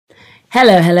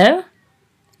Hello, hello.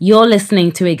 You're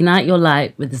listening to Ignite Your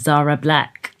Light with Zara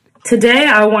Black. Today,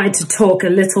 I wanted to talk a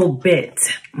little bit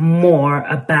more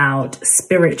about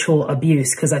spiritual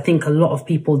abuse because I think a lot of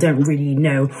people don't really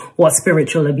know what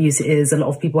spiritual abuse is. A lot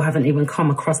of people haven't even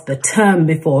come across the term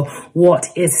before. What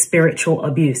is spiritual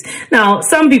abuse? Now,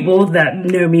 some people that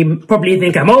know me probably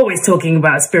think I'm always talking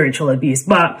about spiritual abuse,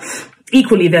 but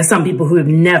equally, there's some people who have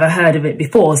never heard of it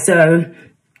before. So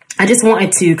I just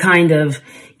wanted to kind of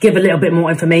give a little bit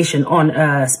more information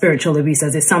on spiritual abuse,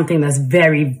 as it's something that's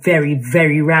very, very,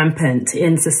 very rampant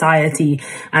in society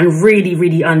and really,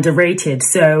 really underrated.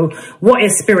 So what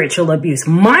is spiritual abuse?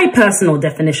 My personal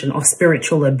definition of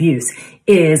spiritual abuse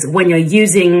is when you're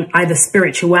using either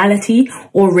spirituality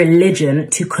or religion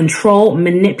to control,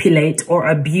 manipulate, or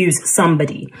abuse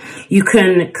somebody. You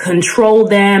can control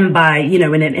them by, in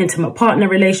an intimate partner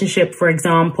relationship, for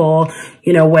example,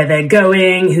 where they're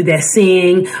going, who they're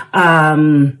seeing,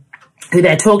 who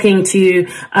they're talking to.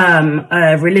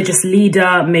 A religious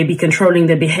leader may be controlling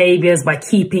their behaviors by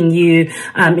keeping you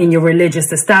in your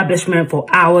religious establishment for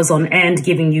hours on end,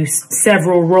 giving you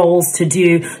several roles to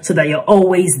do so that you're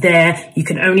always there. You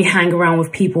can only hang around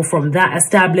with people from that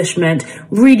establishment,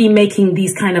 really making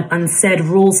these kind of unsaid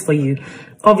rules for you.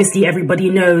 Obviously, everybody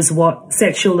knows what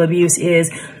sexual abuse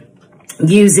is.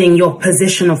 Using your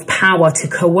position of power to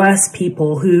coerce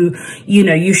people who,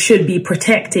 you should be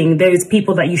protecting, those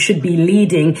people that you should be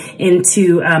leading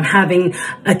into having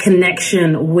a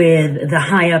connection with the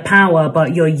higher power,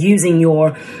 but you're using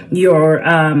your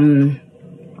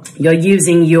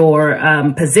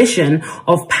position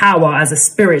of power as a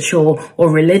spiritual or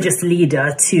religious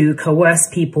leader to coerce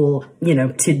people,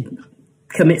 to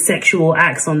commit sexual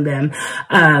acts on them.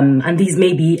 And these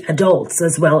may be adults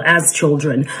as well as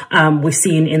children. We've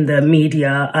seen in the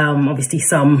media, obviously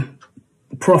some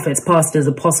prophets, pastors,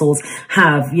 apostles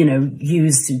have,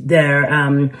 used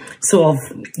their sort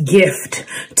of gift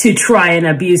to try and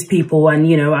abuse people. And,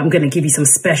 I'm going to give you some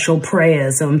special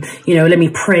prayers. Let me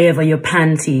pray over your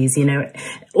panties.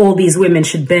 All these women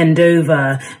should bend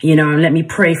over, and let me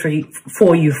pray for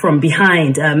you from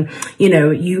behind.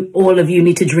 All of you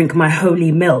need to drink my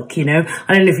holy milk. I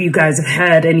don't know if you guys have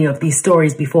heard any of these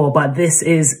stories before, but this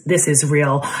is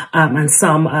real. And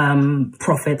some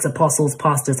prophets, apostles,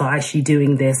 pastors are actually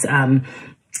doing this,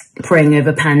 praying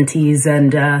over panties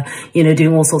and,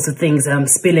 doing all sorts of things,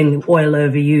 spilling oil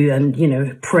over you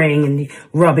and, praying and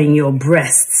rubbing your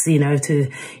breasts,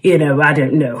 I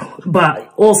don't know,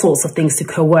 but all sorts of things to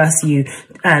coerce you.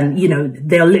 And,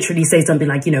 they'll literally say something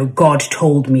like, God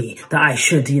told me that I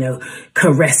should,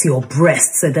 caress your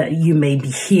breasts so that you may be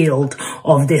healed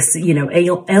of this,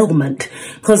 ailment.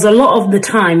 Because a lot of the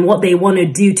time, what they want to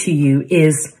do to you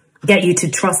is get you to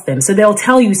trust them. So they'll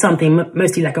tell you something,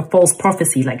 mostly like a false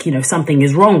prophecy, like, something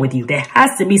is wrong with you. There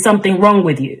has to be something wrong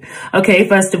with you. Okay,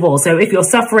 first of all. So if you're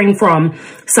suffering from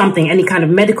something, any kind of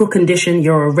medical condition,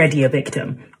 you're already a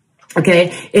victim.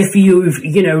 Okay, if you've,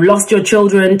 lost your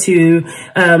children to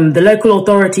the local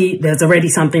authority, there's already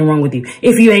something wrong with you.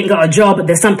 If you ain't got a job,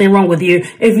 there's something wrong with you.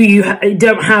 If you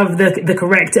don't have the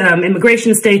correct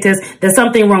immigration status, there's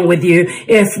something wrong with you.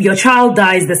 If your child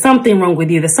dies, there's something wrong with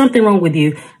you. There's something wrong with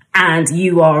you. And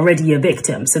you are already a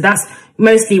victim. So that's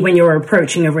mostly when you're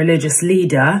approaching a religious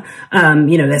leader,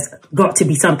 there's got to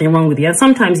be something wrong with you. And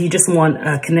sometimes you just want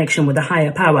a connection with a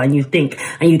higher power and you think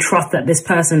and you trust that this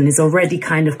person is already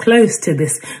kind of close to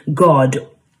this God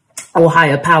or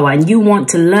higher power, and you want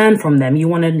to learn from them. You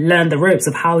want to learn the ropes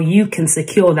of how you can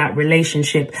secure that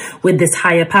relationship with this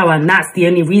higher power. And that's the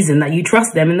only reason that you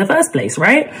trust them in the first place,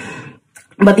 right?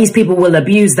 But these people will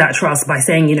abuse that trust by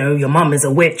saying, your mom is a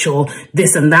witch or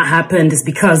this and that happened. It's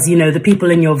because, the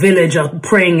people in your village are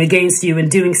praying against you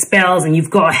and doing spells and you've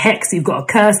got a hex, you've got a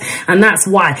curse. And that's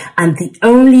why. And the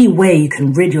only way you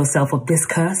can rid yourself of this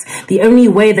curse, the only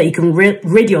way that you can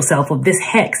rid yourself of this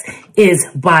hex is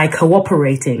by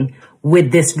cooperating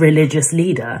with this religious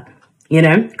leader.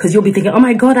 Because you'll be thinking, oh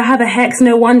my God, I have a hex.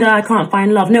 No wonder I can't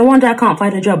find love. No wonder I can't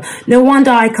find a job. No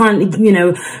wonder I can't,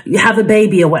 have a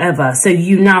baby or whatever. So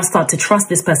you now start to trust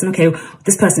this person. Okay,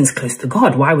 this person is close to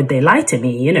God. Why would they lie to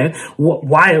me?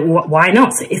 Why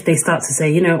not? So if they start to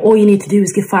say, all you need to do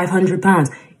is give £500,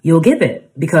 you'll give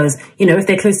it because, if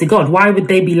they're close to God, why would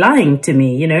they be lying to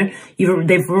me?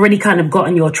 They've already kind of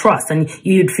gotten your trust and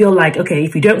you'd feel like, okay,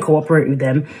 if you don't cooperate with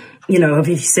them, if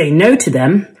you say no to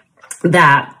them,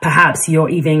 that perhaps you're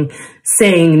even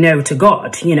saying no to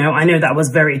God. I know that was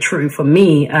very true for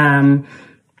me.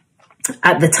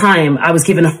 at the time, I was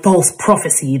given a false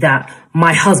prophecy that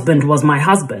my husband was my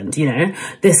husband. You know,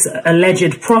 this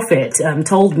alleged prophet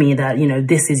told me that, you know,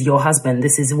 this is your husband.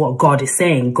 This is what God is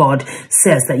saying. God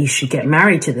says that you should get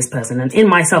married to this person. And in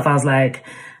myself, I was like,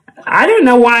 I don't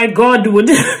know why God would,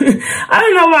 I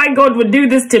don't know why God would do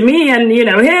this to me and, you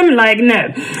know, him, like, no.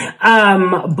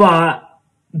 But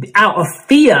out of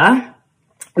fear,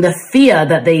 the fear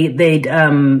that they'd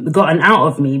gotten out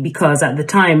of me, because at the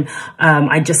time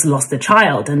I just lost a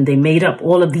child, and they made up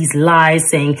all of these lies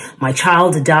saying my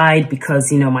child died because,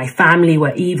 you know, my family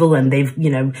were evil, and they've,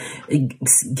 you know,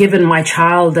 given my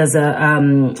child as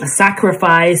a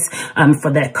sacrifice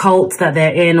for their cult that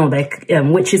they're in, or their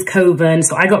witches' coven.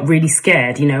 So I got really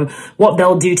scared. You know, what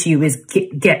they'll do to you is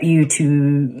get you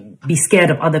to be scared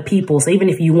of other people. So even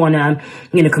if you want to,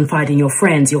 you know, confide in your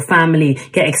friends, your family,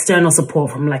 get external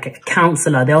support from like a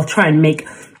counselor, they'll try and make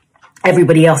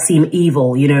everybody else seem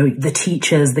evil, you know, the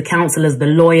teachers, the counselors, the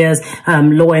lawyers,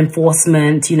 law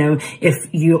enforcement. You know, if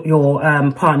your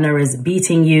partner is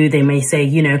beating you, they may say,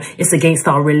 you know, it's against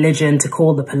our religion to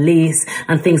call the police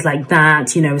and things like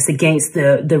that. You know, it's against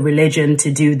the religion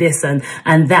to do this and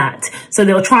that. So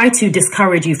they'll try to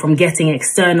discourage you from getting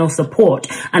external support.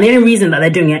 And the only reason that they're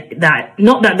doing it, that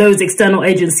not that those external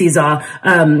agencies are,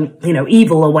 you know,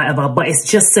 evil or whatever, but it's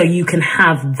just so you can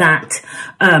have that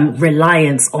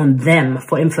reliance on them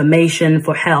for information,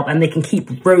 for help, and they can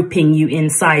keep roping you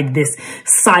inside this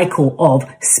cycle of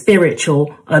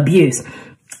spiritual abuse.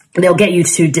 They'll get you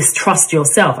to distrust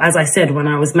yourself. As I said, when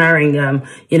I was marrying,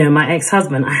 you know, my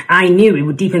ex-husband, I knew it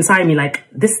would deep inside me, like,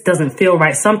 this doesn't feel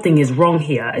right. Something is wrong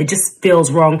here. It just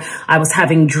feels wrong. I was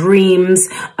having dreams,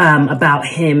 about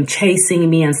him chasing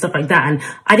me and stuff like that. And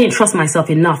I didn't trust myself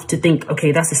enough to think,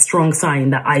 okay, that's a strong sign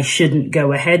that I shouldn't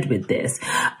go ahead with this.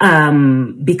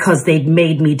 Because they'd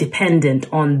made me dependent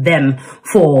on them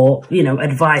for, you know,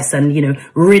 advice and, you know,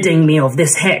 ridding me of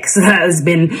this hex that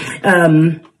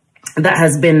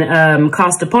has been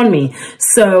cast upon me.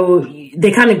 So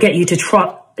they kind of get you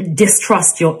to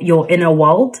distrust your inner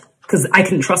world, because I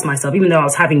couldn't trust myself, even though I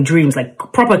was having dreams, like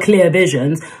proper clear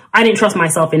visions. I didn't trust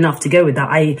myself enough to go with that.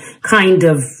 I kind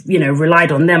of, you know,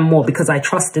 relied on them more because I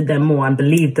trusted them more and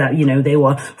believed that, you know, they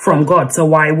were from God. So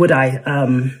why would I,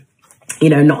 you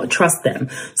know, not trust them?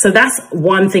 So that's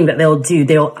one thing that they'll do.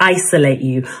 They'll isolate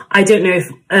you. I don't know if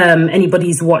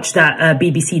anybody's watched that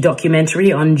BBC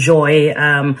documentary on Joy.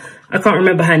 I can't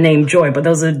remember her name, Joy, but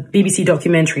there was a BBC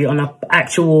documentary on a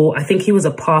actual, I think he was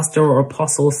a pastor or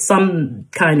apostle, some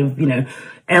kind of, you know,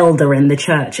 elder in the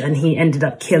church, and he ended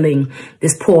up killing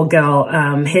this poor girl,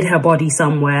 hid her body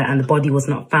somewhere, and the body was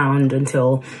not found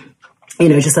until, you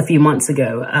know, just a few months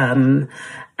ago.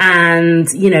 And,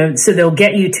 you know, so they'll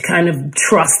get you to kind of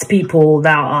trust people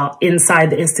that are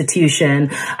inside the institution,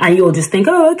 and you'll just think,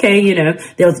 oh, okay, you know,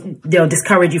 they'll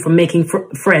discourage you from making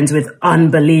friends with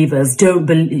unbelievers. Don't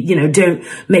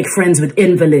make friends with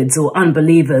invalids or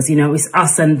unbelievers. You know, it's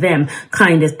us and them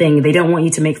kind of thing. They don't want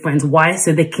you to make friends. Why?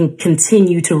 So they can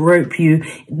continue to rope you.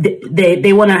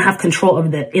 They want to have control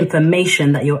of the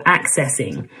information that you're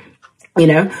accessing. You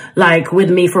know, like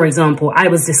with me, for example, I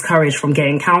was discouraged from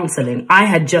getting counseling. I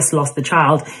had just lost the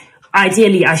child.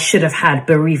 Ideally, I should have had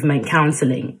bereavement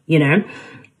counseling, you know,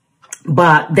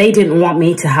 but they didn't want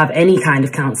me to have any kind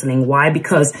of counseling. Why?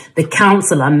 Because the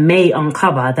counselor may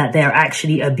uncover that they're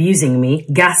actually abusing me,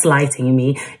 gaslighting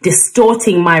me,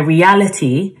 distorting my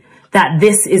reality, that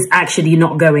this is actually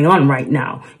not going on right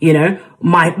now. You know,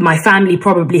 my family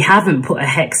probably haven't put a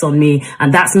hex on me,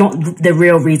 and that's not the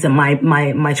real reason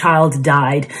my child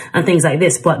died and things like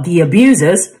this. But the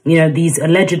abusers, you know, these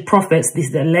alleged prophets,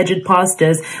 these alleged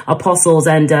pastors, apostles,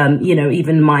 and, you know,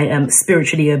 even my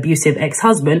spiritually abusive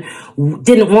ex-husband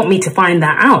didn't want me to find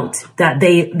that out, that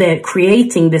they're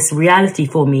creating this reality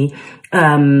for me.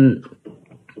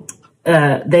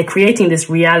 They're creating this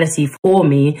reality for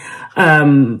me,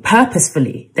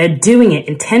 purposefully. They're doing it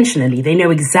intentionally. They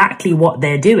know exactly what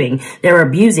they're doing. They're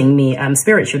abusing me,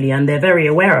 spiritually, and they're very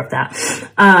aware of that.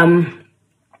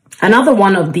 Another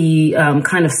one of the,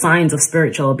 kind of signs of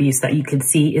spiritual abuse that you can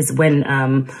see is when,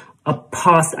 a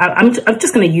pastor, I'm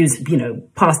just going to use, you know,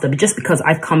 pastor, but just because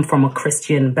I've come from a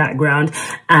Christian background,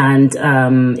 and,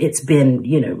 it's been,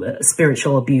 you know,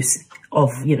 spiritual abuse of,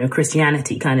 you know,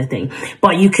 Christianity kind of thing.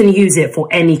 But you can use it for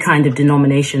any kind of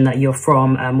denomination that you're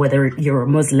from, whether you're a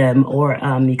Muslim or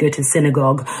you go to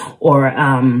synagogue or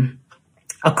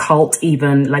a cult,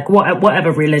 even like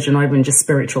whatever religion or even just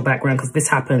spiritual background, because this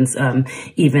happens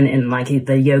even in like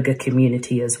the yoga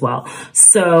community as well.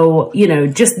 So, you know,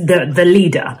 just the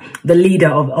leader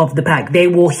of the pack, they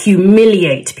will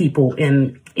humiliate people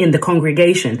in in the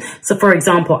congregation. So for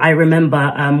example, I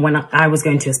remember when I was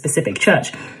going to a specific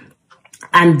church,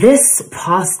 and this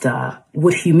pastor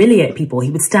would humiliate people.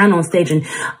 He would stand on stage, and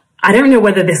I don't know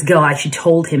whether this girl actually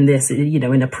told him this, you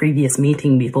know, in a previous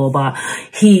meeting before, but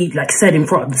he like said in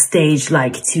front of the stage,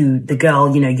 like to the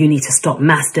girl, you know, you need to stop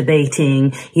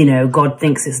masturbating. You know, God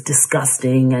thinks it's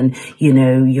disgusting, and, you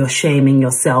know, you're shaming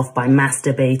yourself by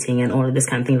masturbating and all of this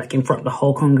kind of thing, like in front of the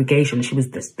whole congregation. She was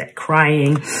just there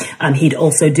crying. He'd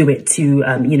also do it to,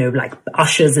 you know, like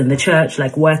ushers in the church,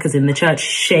 like workers in the church,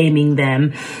 shaming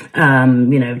them,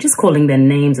 you know, just calling their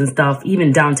names and stuff.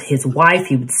 Even down to his wife,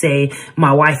 he would say,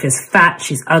 my wife is fat,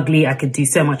 she's ugly, I could do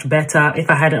so much better. If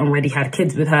I hadn't already had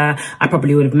kids with her, I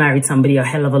probably would have married somebody a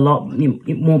hell of a lot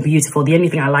more beautiful. The only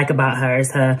thing I like about her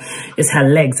is her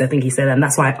legs, I think he said, and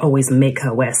that's why I always make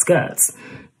her wear skirts.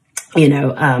 You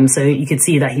know, so you could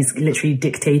see that he's literally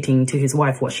dictating to his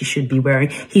wife what she should be wearing.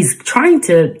 He's trying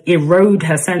to erode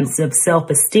her sense of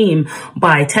self-esteem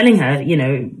by telling her, you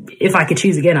know, if I could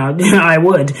choose again, I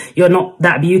would. You're not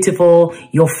that beautiful.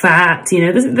 You're fat. You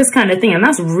know, this kind of thing. And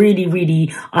that's really,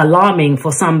 really alarming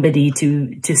for somebody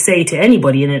to say to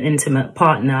anybody in an intimate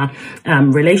partner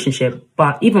relationship.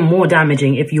 But even more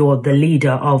damaging if you're the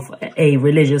leader of a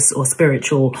religious or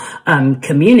spiritual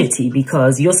community,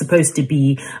 because you're supposed to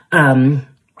be an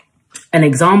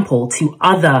example to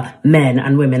other men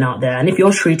and women out there. And if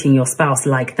you're treating your spouse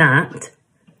like that,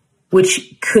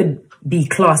 which could be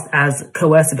classed as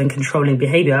coercive and controlling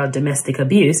behavior, domestic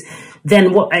abuse,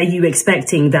 then what are you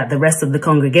expecting that the rest of the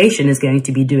congregation is going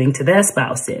to be doing to their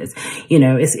spouses? You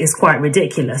know, it's quite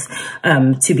ridiculous,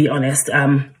 to be honest.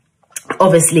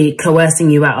 Obviously coercing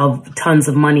you out of tons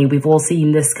of money. We've all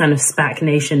seen this kind of SPAC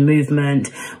Nation movement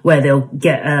where they'll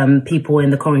get people in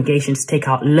the congregation to take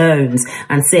out loans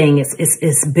and saying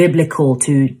it's biblical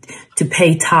to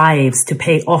pay tithes, to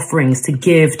pay offerings, to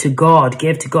give to God,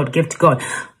 give to God, give to God.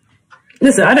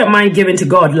 Listen, I don't mind giving to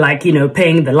God, like, you know,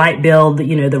 paying the light bill,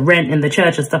 you know, the rent in the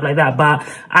church and stuff like that. But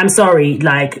I'm sorry,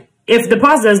 like, if the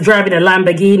pastor is driving a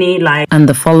Lamborghini, like, and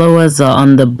the followers are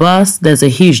on the bus, there's a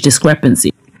huge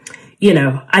discrepancy. You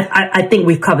know, I think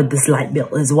we've covered this light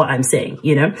bill is what I'm saying,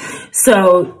 you know.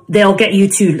 So they'll get you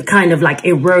to kind of like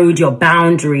erode your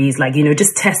boundaries, like, you know,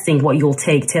 just testing what you'll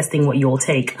take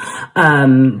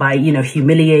by, you know,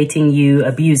 humiliating you,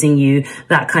 abusing you,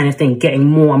 that kind of thing, getting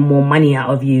more and more money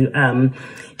out of you,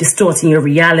 distorting your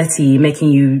reality,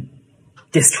 making you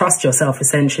distrust yourself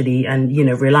essentially, and, you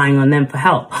know, relying on them for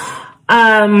help.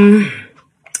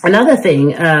 Another thing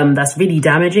that's really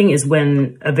damaging is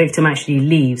when a victim actually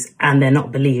leaves and they're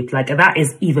not believed. Like, that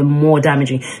is even more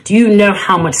damaging. Do you know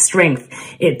how much strength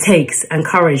it takes and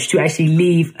courage to actually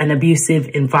leave an abusive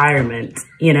environment?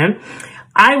 You know,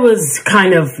 I was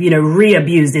kind of, you know,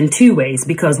 re-abused in two ways,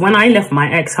 because when I left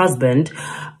my ex-husband,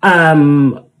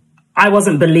 I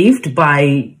wasn't believed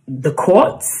by the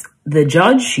courts. The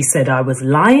judge, she said I was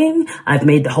lying. I've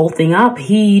made the whole thing up.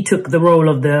 He took the role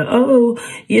of the, oh,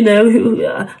 you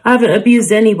know, I haven't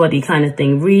abused anybody kind of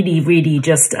thing. Really, really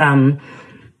just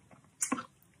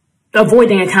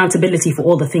avoiding accountability for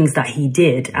all the things that he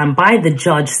did. And by the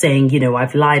judge saying, you know,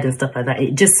 I've lied and stuff like that,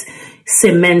 it just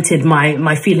cemented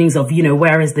my feelings of, you know,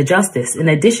 where is the justice? In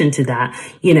addition to that,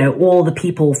 you know, all the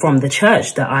people from the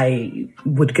church that I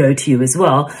would go to as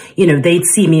well, you know, they'd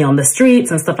see me on the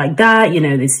streets and stuff like that. You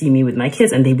know, they'd see me with my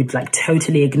kids and they would like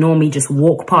totally ignore me, just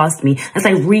walk past me. It's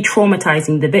like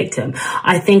re-traumatizing the victim.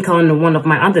 I think on one of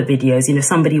my other videos, you know,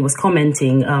 somebody was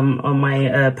commenting on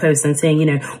my post and saying, you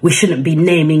know, we shouldn't be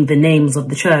naming the names of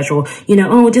the church, or, you know,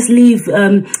 oh, just leave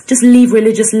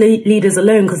religious leaders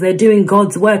alone because they're doing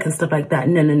God's work and stuff like that.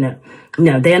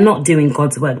 No, they are not doing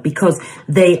God's work, because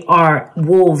they are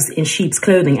wolves in sheep's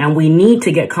clothing, and we need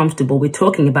to get comfortable with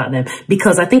talking about them,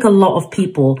 because I think a lot of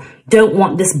people don't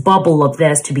want this bubble of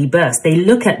theirs to be burst. They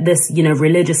look at this, you know,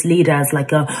 religious leader as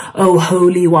like a, oh,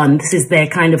 holy one. This is their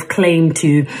kind of claim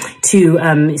to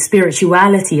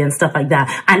spirituality and stuff like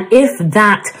that. And if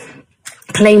that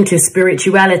claim to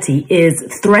spirituality is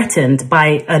threatened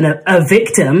by a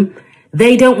victim,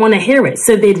 they don't want to hear it.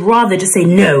 So they'd rather just say,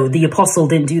 no, the apostle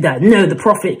didn't do that. No, the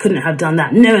prophet couldn't have done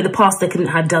that. No, the pastor couldn't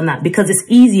have done that, because it's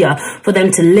easier for them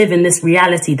to live in this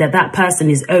reality that that person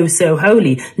is oh so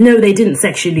holy. No, they didn't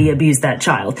sexually abuse that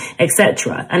child,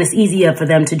 etc. And it's easier for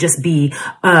them to just be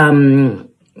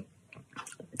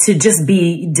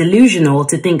delusional,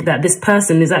 to think that this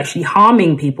person is actually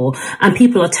harming people, and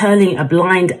people are turning a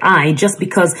blind eye just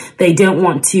because they don't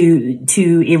want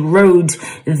to erode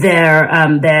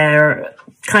their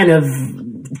kind of,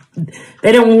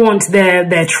 they don't want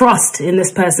their trust in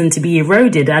this person to be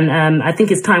eroded. And I think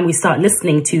it's time we start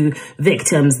listening to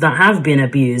victims that have been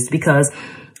abused, because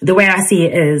the way I see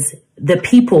it is the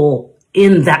people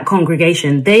in that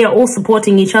congregation, they are all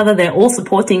supporting each other. They're all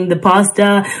supporting the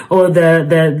pastor or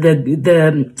the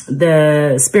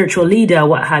spiritual leader,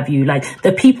 what have you. Like,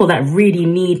 the people that really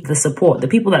need the support, the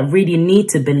people that really need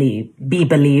to be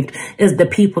believed, is the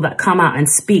people that come out and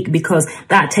speak, because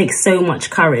that takes so much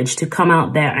courage to come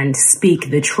out there and speak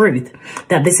the truth,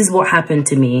 that this is what happened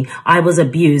to me. I was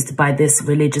abused by this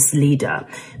religious leader.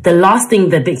 The last thing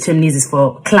the victim needs is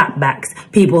for clapbacks,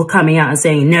 people coming out and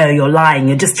saying, no, you're lying,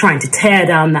 you're just trying to tear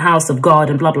down the house of God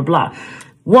and blah, blah, blah.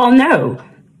 Well, no.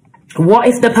 What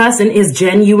if the person is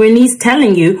genuinely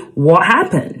telling you what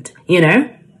happened? You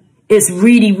know, it's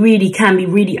really can be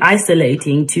really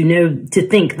isolating to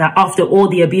think that after all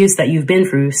the abuse that you've been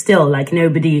through, still, like,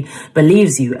 nobody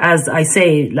believes you. As I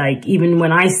say, like, even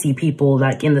when I see people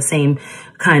like in the same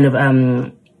kind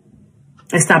of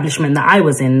establishment that I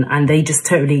was in, and they just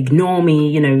totally ignore me,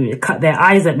 you know, cut their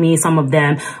eyes at me. Some of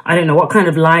them, I don't know what kind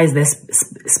of lies they're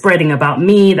spreading about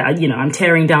me, that, you know, I'm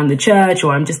tearing down the church,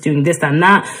 or I'm just doing this and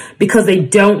that, because they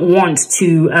don't want to,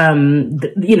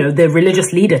 you know, the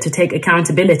religious leader to take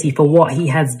accountability for what he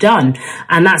has done.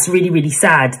 And that's really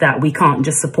sad, that we can't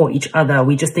just support each other.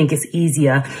 We just think it's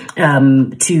easier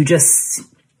to just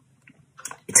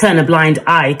turn a blind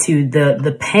eye to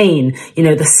the pain, you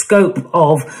know, the scope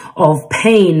of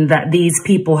pain that these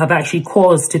people have actually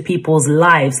caused to people's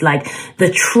lives. Like,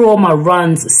 the trauma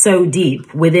runs so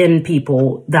deep within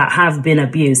people that have been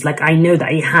abused. Like, I know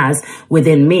that it has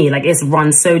within me. Like, it's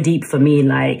run so deep for me,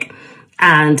 like,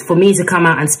 and for me to come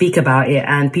out and speak about it,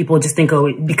 and people just think,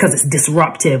 oh, because it's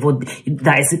disruptive or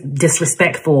that it's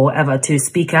disrespectful or whatever, to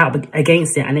speak out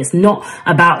against it. And it's not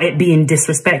about it being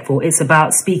disrespectful. It's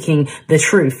about speaking the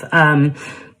truth.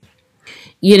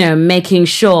 You know, making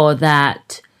sure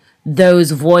that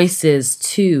those voices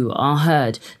too are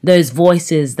heard. Those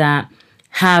voices that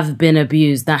have been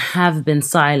abused, that have been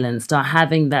silenced, are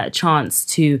having that chance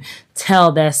to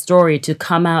tell their story, to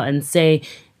come out and say,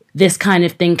 this kind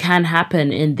of thing can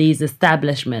happen in these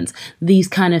establishments. These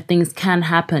kind of things can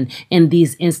happen in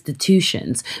these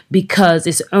institutions, because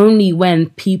it's only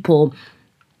when people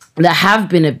that have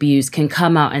been abused can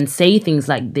come out and say things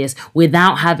like this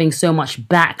without having so much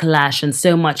backlash and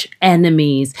so much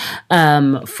enemies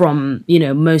from, you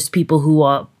know, most people who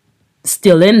are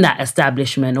still in that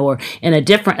establishment or in a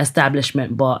different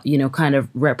establishment, but, you know, kind of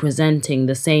representing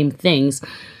the same things.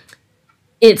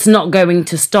 It's not going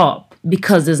to stop,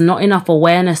 because there's not enough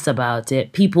awareness about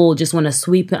it. People just want to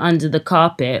sweep it under the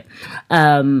carpet,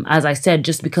 as I said,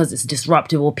 just because it's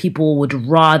disruptive, or people would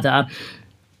rather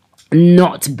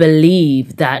not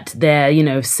believe that their, you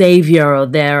know, savior or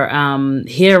their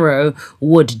hero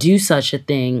would do such a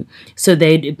thing. So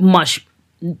they'd much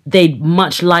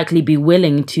likely be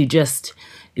willing to just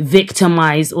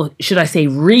victimize, or should I say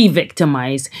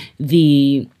re-victimize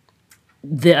the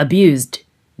abused,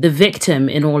 the victim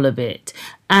in all of it.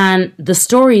 And the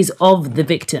stories of the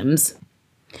victims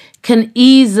can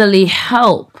easily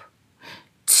help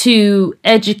to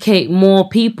educate more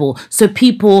people, so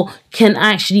people can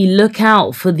actually look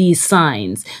out for these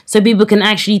signs. So people can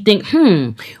actually think,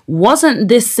 wasn't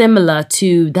this similar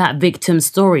to that victim's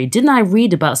story? Didn't I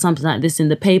read about something like this in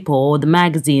the paper or the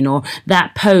magazine, or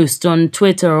that post on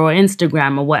Twitter or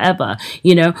Instagram or whatever?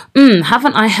 You know,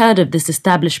 haven't I heard of this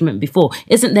establishment before?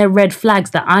 Isn't there red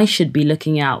flags that I should be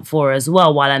looking out for as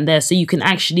well while I'm there? So you can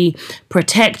actually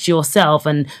protect yourself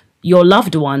and your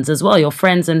loved ones as well, your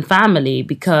friends and family,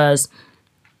 because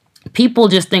people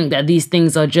just think that these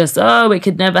things are just, oh, it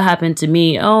could never happen to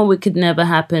me. Oh, it could never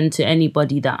happen to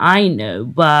anybody that I know.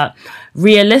 But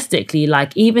realistically,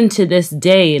 like, even to this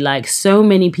day, like, so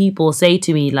many people say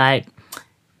to me, like,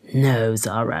 no,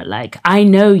 Zara, like, I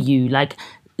know you. Like,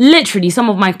 literally, some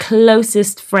of my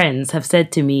closest friends have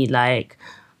said to me, like,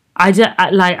 I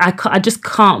just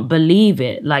can't believe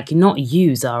it. Like, not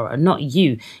you, Zara, not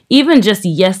you. Even just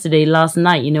yesterday, last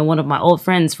night, you know, one of my old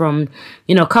friends from,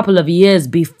 you know, a couple of years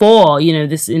before, you know,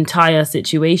 this entire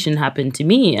situation happened to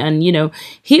me. And, you know,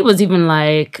 he was even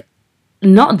like,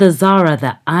 not the Zara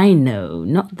that I know,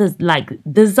 not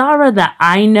the Zara that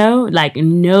I know, like,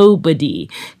 nobody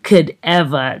could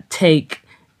ever take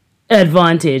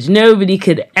advantage. Nobody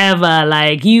could ever,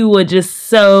 like, you were just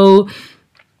so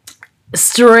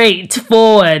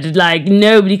straightforward, like,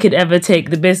 nobody could ever take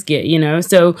the biscuit, you know.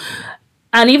 So,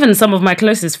 and even some of my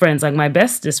closest friends, like my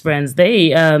bestest friends,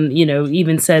 they you know,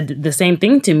 even said the same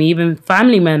thing to me, even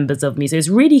family members of me. So it's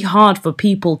really hard for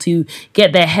people to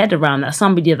get their head around that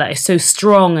somebody that is so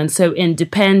strong and so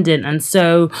independent and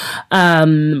so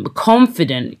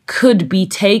confident could be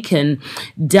taken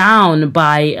down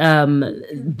by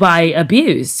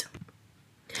abuse.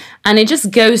 And it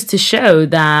just goes to show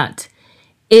that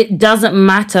it doesn't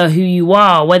matter who you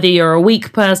are, whether you're a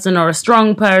weak person or a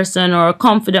strong person or a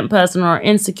confident person or an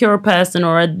insecure person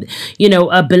or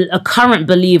a current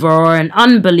believer or an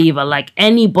unbeliever. Like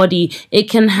anybody, it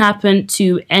can happen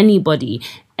to anybody.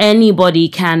 Anybody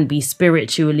can be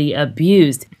spiritually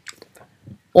abused.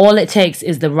 All it takes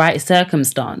is the right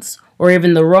circumstance or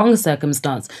even the wrong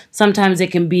circumstance. Sometimes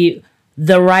it can be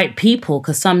the right people,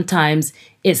 because sometimes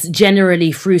it's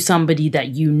generally through somebody that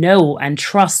you know and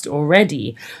trust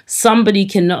already. Somebody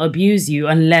cannot abuse you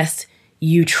unless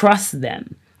you trust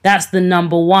them. That's the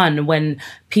number one. When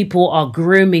people are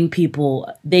grooming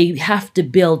people, they have to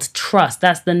build trust.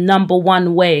 That's the number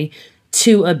one way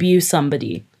to abuse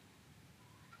somebody.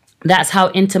 That's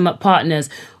how intimate partners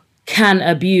can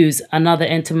abuse another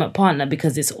intimate partner,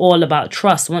 because it's all about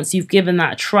trust. Once you've given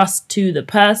that trust to the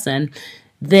person,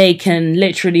 they can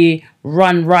literally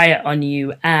run riot on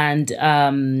you and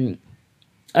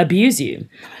abuse you.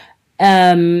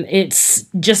 It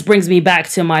just brings me back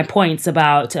to my points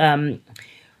about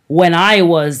when I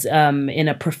was in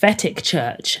a prophetic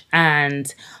church,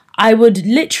 and I would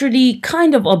literally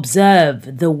kind of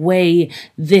observe the way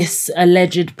this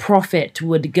alleged prophet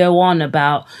would go on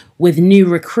about with new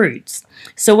recruits.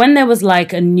 So when there was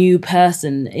like a new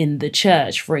person in the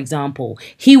church, for example,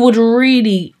 he would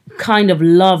really kind of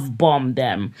love bomb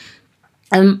them.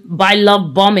 And by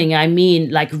love bombing, I mean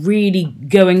like really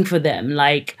going for them.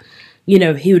 Like,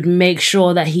 he would make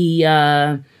sure that he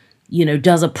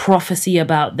does a prophecy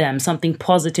about them, something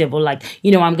positive, or like,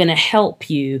 I'm going to help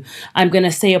you. I'm going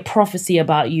to say a prophecy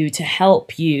about you to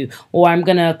help you, or I'm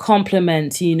going to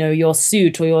compliment, your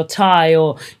suit or your tie,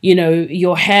 or,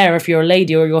 your hair if you're a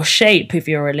lady, or your shape if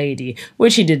you're a lady,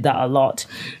 which he did that a lot.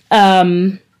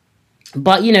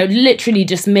 But, literally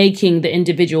just making the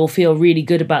individual feel really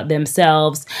good about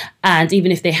themselves. And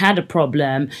even if they had a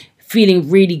problem, feeling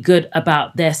really good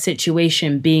about their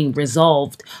situation being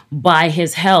resolved by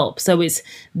his help. So it's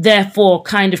therefore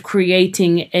kind of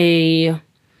creating a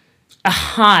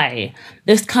high,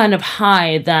 this kind of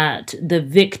high that the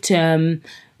victim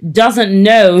doesn't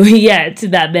know yet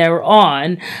that they're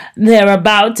on. They're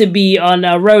about to be on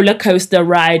a roller coaster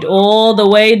ride all the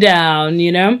way down,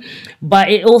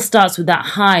 But it all starts with that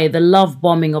high, the love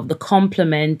bombing of the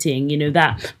complimenting,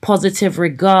 that positive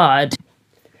regard,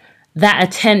 that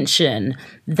attention,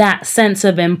 that sense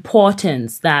of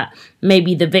importance that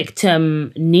maybe the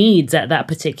victim needs at that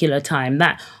particular time,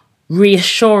 that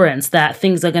reassurance that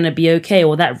things are going to be okay,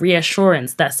 or that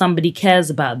reassurance that somebody cares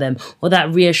about them, or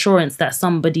that reassurance that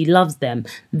somebody loves them.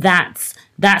 That's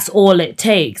all it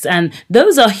takes. And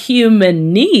those are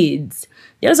human needs.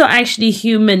 Those are actually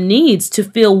human needs, to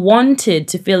feel wanted,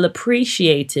 to feel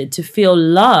appreciated, to feel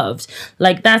loved.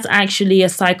 Like that's actually a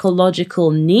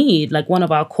psychological need, like one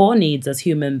of our core needs as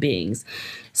human beings.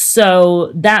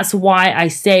 So that's why I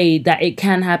say that it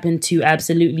can happen to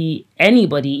absolutely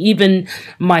anybody, even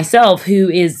myself, who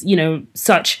is,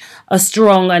 such a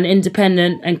strong and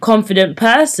independent and confident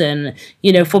person,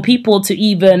 for people to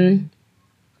even,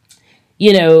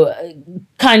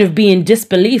 kind of be in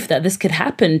disbelief that this could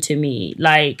happen to me.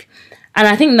 Like, and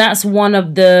I think that's one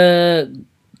of the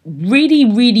really,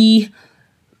 really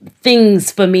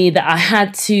things for me that I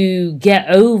had to get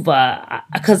over,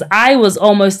 because I was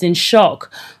almost in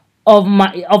shock of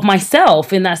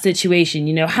myself in that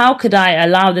situation. How could I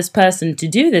allow this person to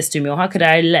do this to me? Or how could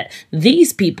I let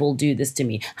these people do this to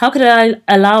me? How could I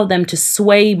allow them to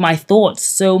sway my thoughts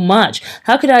so much?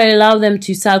 How could I allow them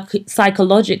to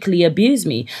psychologically abuse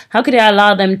me? How could I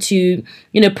allow them to,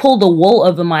 pull the wool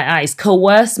over my eyes,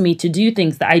 coerce me to do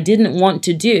things that I didn't want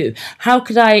to do? How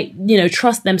could I,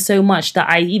 trust them so much that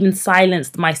I even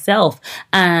silenced myself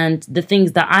and the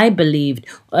things that I believed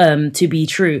to be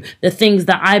true, the things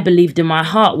that I believed in my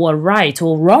heart were right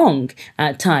or wrong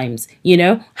at times?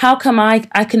 How come I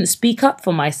couldn't speak up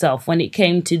for myself when it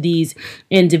came to these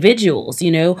individuals?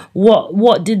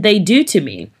 What did they do to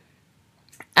me?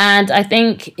 And I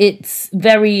think it's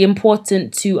very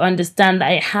important to understand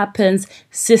that it happens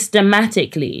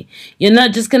systematically. You're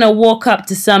not just going to walk up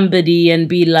to somebody and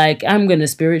be like, I'm going to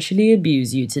spiritually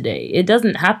abuse you today. It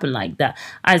doesn't happen like that.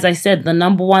 As I said, the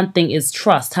number one thing is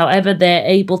trust. However they're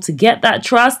able to get that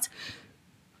trust,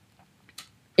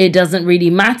 it doesn't really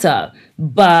matter.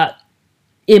 But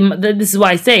this is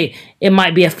why I say it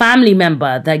might be a family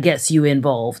member that gets you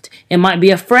involved. It might be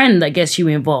a friend that gets you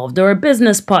involved, or a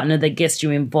business partner that gets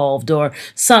you involved, or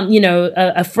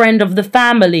a friend of the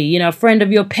family, a friend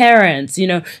of your parents,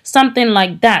 something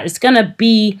like that. It's going to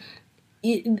be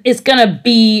it's going to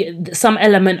be some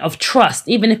element of trust,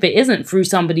 even if it isn't through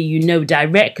somebody you know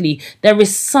directly. There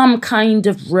is some kind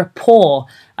of rapport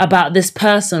about this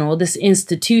person or this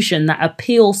institution that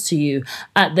appeals to you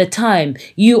at the time.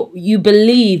 You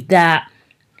believe that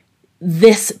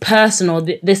this person or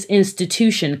this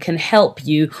institution can help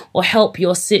you or help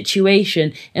your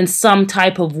situation in some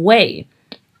type of way.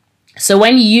 So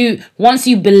once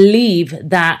you believe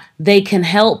that they can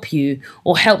help you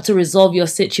or help to resolve your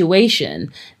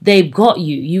situation, they've got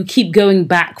you. You keep going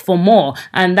back for more.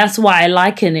 And that's why I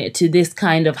liken it to this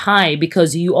kind of high,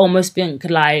 because you almost think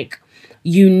like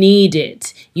you need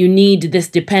it. You need this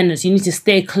dependence. You need to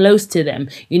stay close to them.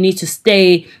 You need to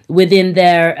stay within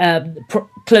their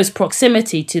close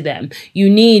proximity to them.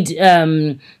 You need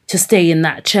to stay in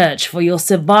that church for your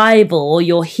survival or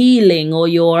your healing or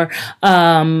your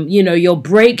your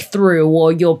breakthrough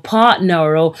or your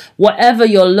partner or whatever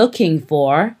you're looking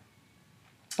for.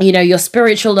 Your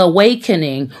spiritual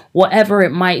awakening, whatever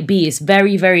it might be. It's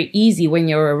very, very easy when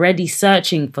you're already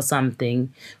searching for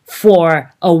something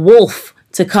for a wolf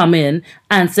to come in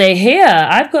and say, here,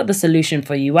 I've got the solution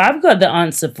for you. I've got the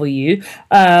answer for you.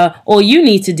 All you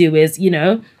need to do is,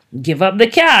 give up the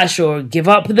cash or give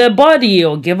up the body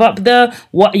or give up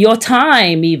your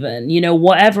time even,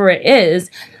 whatever it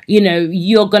is.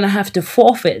 You're going to have to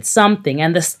forfeit something,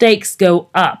 and the stakes go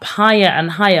up higher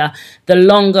and higher the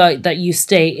longer that you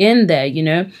stay in there,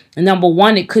 And number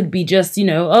one, it could be just,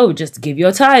 just give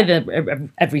your tithe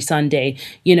every Sunday.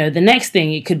 The next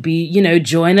thing it could be,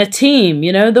 join a team,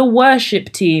 the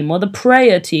worship team or the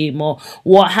prayer team or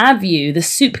what have you, the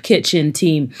soup kitchen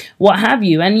team, what have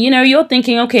you. And, you're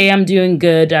thinking, okay, I'm doing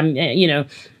good. I'm,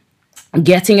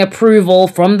 getting approval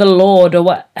from the Lord or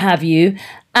what have you.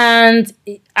 And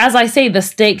as I say, the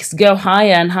stakes go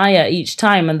higher and higher each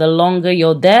time. And the longer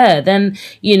you're there, then,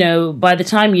 by the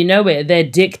time you know it, they're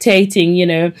dictating,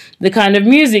 the kind of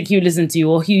music you listen to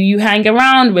or who you hang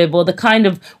around with or the kind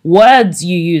of words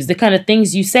you use, the kind of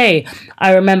things you say.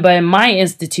 I remember in my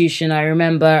institution,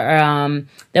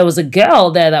 there was a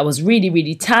girl there that was really,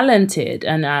 really talented.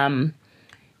 And,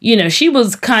 she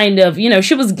was kind of,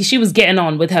 she was getting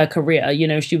on with her career.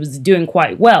 She was doing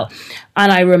quite well.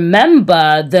 And I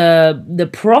remember the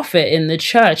prophet in the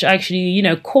church actually,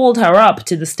 called her up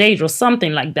to the stage or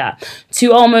something like that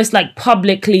to almost like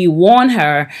publicly warn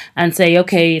her and say,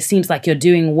 okay, it seems like you're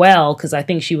doing well. Because I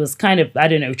think she was kind of, I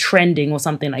don't know, trending or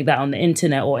something like that on the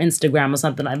internet or Instagram or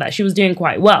something like that. She was doing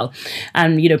quite well.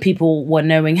 And, people were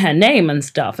knowing her name and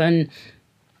stuff. And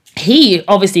he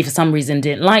obviously for some reason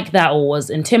didn't like that or was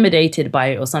intimidated by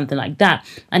it or something like that.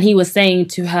 And he was saying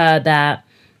to her that,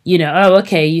 oh,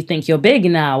 okay, you think you're big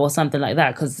now or something like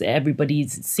that because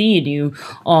everybody's seeing you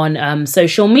on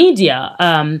social media.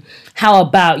 How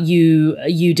about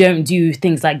you don't do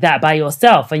things like that by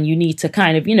yourself, and you need to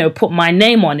kind of, put my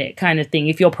name on it kind of thing.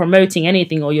 If you're promoting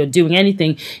anything or you're doing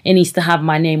anything, it needs to have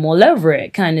my name all over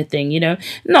it kind of thing,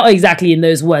 Not exactly in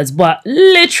those words, but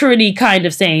literally kind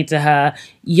of saying to her,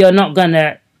 you're not going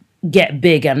to get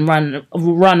big and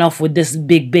run off with this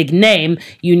big name.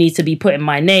 You need to be putting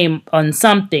my name on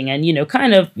something and,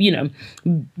 kind of,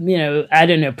 I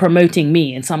don't know, promoting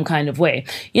me in some kind of way,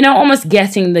 almost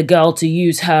getting the girl to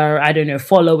use her, I don't know,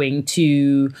 following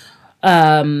to,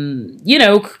 kind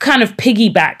of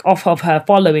piggyback off of her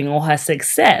following or her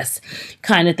success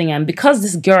kind of thing. And because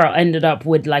this girl ended up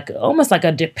with almost like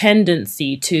a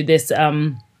dependency to this,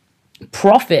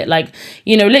 prophet,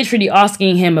 literally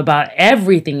asking him about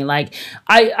everything.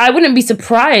 I wouldn't be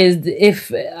surprised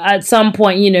if at some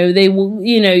point, they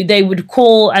would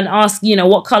call and ask,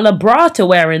 what color bra to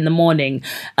wear in the morning.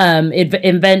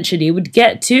 Eventually would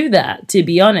get to that, to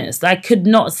be honest. I could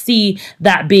not see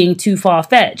that being too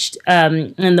far-fetched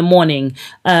in the morning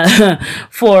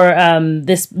for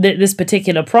this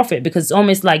particular prophet, because it's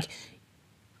almost like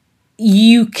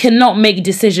you cannot make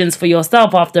decisions for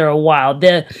yourself after a while.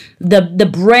 The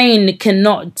brain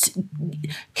cannot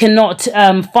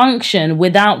function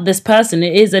without this person.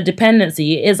 It is a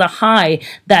dependency. It is a high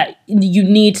that you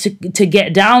need to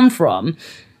get down from.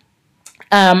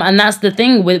 And that's the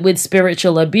thing with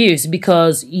spiritual abuse,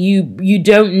 because you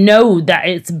don't know that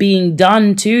it's being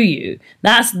done to you.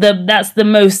 That's the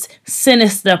most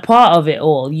sinister part of it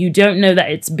all. You don't know that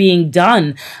it's being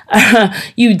done.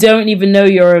 You don't even know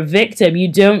you're a victim. You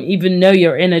don't even know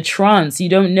you're in a trance. You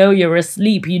don't know you're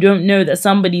asleep. You don't know that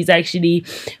somebody's actually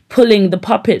pulling the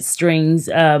puppet strings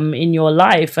in your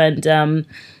life, and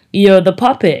you're the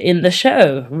puppet in the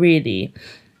show, really.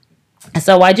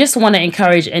 So I just want to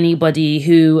encourage anybody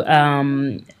who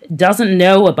doesn't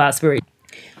know about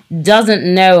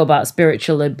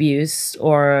spiritual abuse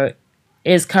or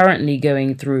is currently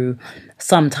going through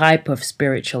some type of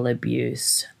spiritual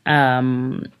abuse.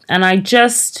 And I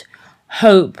just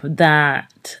hope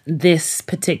that this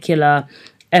particular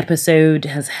episode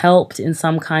has helped in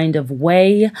some kind of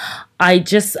way.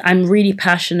 I'm really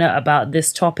passionate about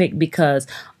this topic because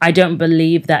I don't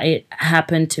believe that it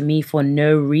happened to me for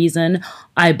no reason.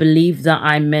 I believe that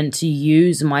I'm meant to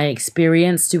use my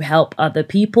experience to help other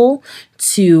people,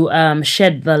 to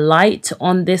shed the light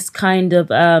on this kind of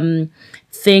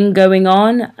thing going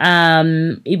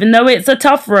on. Even though it's a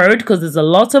tough road because there's a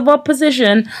lot of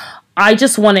opposition, I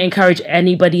just want to encourage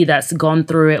anybody that's gone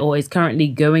through it or is currently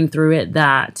going through it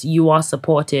that you are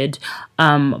supported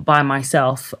by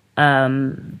myself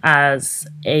as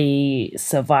a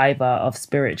survivor of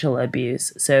spiritual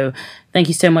abuse. So thank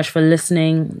you so much for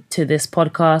listening to this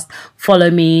podcast.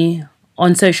 Follow me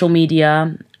on social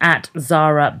media at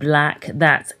Zara Black.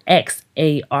 That's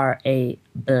XARA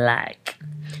Black.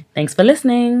 Thanks for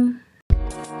listening.